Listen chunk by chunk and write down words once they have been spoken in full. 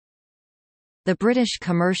The British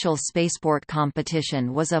commercial spaceport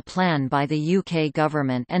competition was a plan by the UK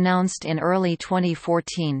government announced in early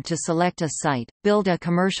 2014 to select a site, build a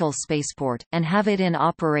commercial spaceport, and have it in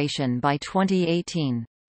operation by 2018.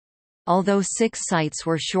 Although 6 sites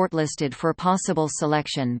were shortlisted for possible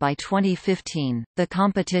selection by 2015, the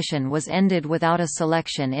competition was ended without a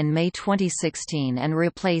selection in May 2016 and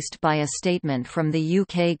replaced by a statement from the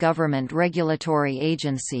UK government regulatory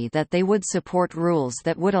agency that they would support rules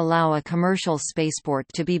that would allow a commercial spaceport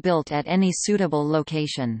to be built at any suitable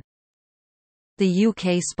location. The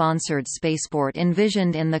UK-sponsored spaceport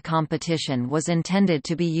envisioned in the competition was intended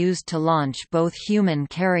to be used to launch both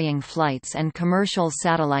human-carrying flights and commercial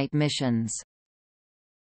satellite missions.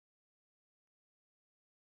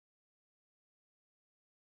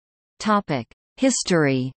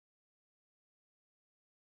 History.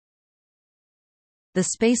 The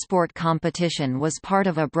spaceport competition was part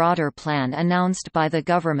of a broader plan announced by the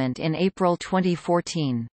government in April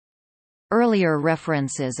 2014. Earlier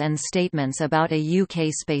references and statements about a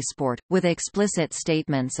UK spaceport, with explicit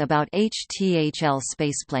statements about HTHL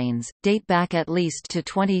spaceplanes, date back at least to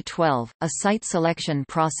 2012. A site selection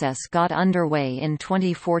process got underway in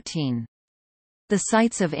 2014. The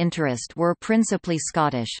sites of interest were principally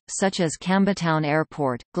Scottish, such as Campbelltown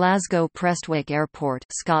Airport, Glasgow Prestwick Airport,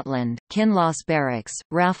 Scotland, Kinloss Barracks,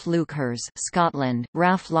 RAF Leuchars, Scotland,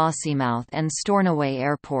 RAF Lossiemouth, and Stornoway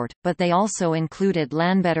Airport, but they also included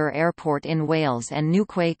Llanbedr Airport in Wales and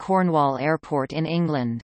Newquay Cornwall Airport in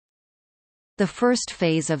England. The first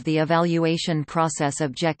phase of the evaluation process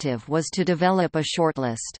objective was to develop a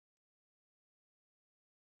shortlist.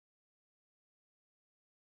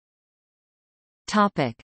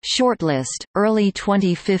 Shortlist, early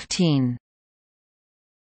 2015.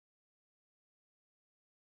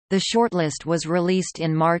 The shortlist was released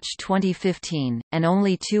in March 2015, and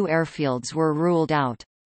only 2 airfields were ruled out.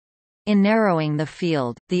 In narrowing the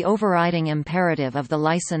field, the overriding imperative of the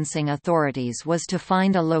licensing authorities was to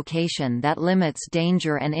find a location that limits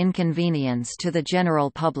danger and inconvenience to the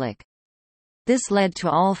general public. This led to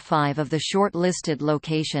all 5 of the short-listed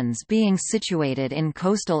locations being situated in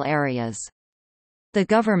coastal areas. The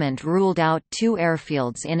government ruled out 2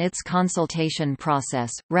 airfields in its consultation process,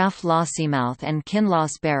 RAF Lossiemouth and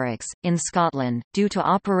Kinloss Barracks, in Scotland, due to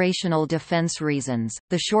operational defence reasons.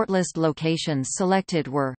 The shortlist locations selected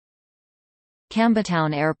were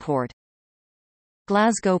Campbelltown Airport,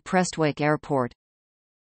 Glasgow Prestwick Airport,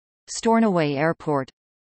 Stornoway Airport,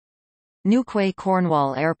 Newquay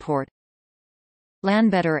Cornwall Airport,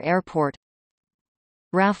 Llanbedr Airport.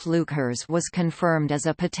 RAF Leuchars was confirmed as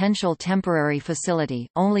a potential temporary facility.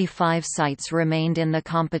 Only 5 sites remained in the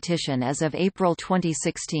competition as of April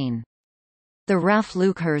 2016. The RAF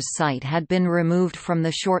Leuchars site had been removed from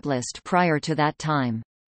the shortlist prior to that time.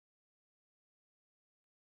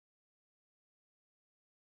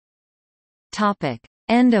 Topic: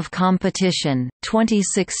 End of competition,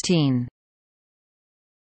 2016.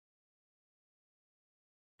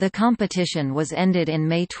 The competition was ended in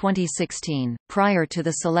May 2016, prior to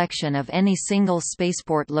the selection of any single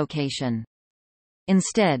spaceport location.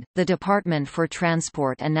 Instead, the Department for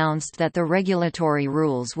Transport announced that the regulatory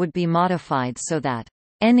rules would be modified so that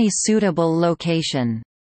any suitable location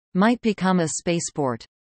might become a spaceport.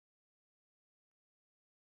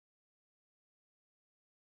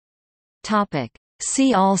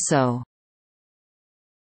 See also: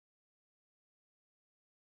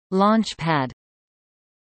 Launch pad,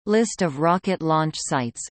 List of rocket launch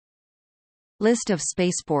sites, List of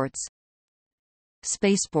spaceports,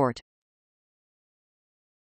 Spaceport.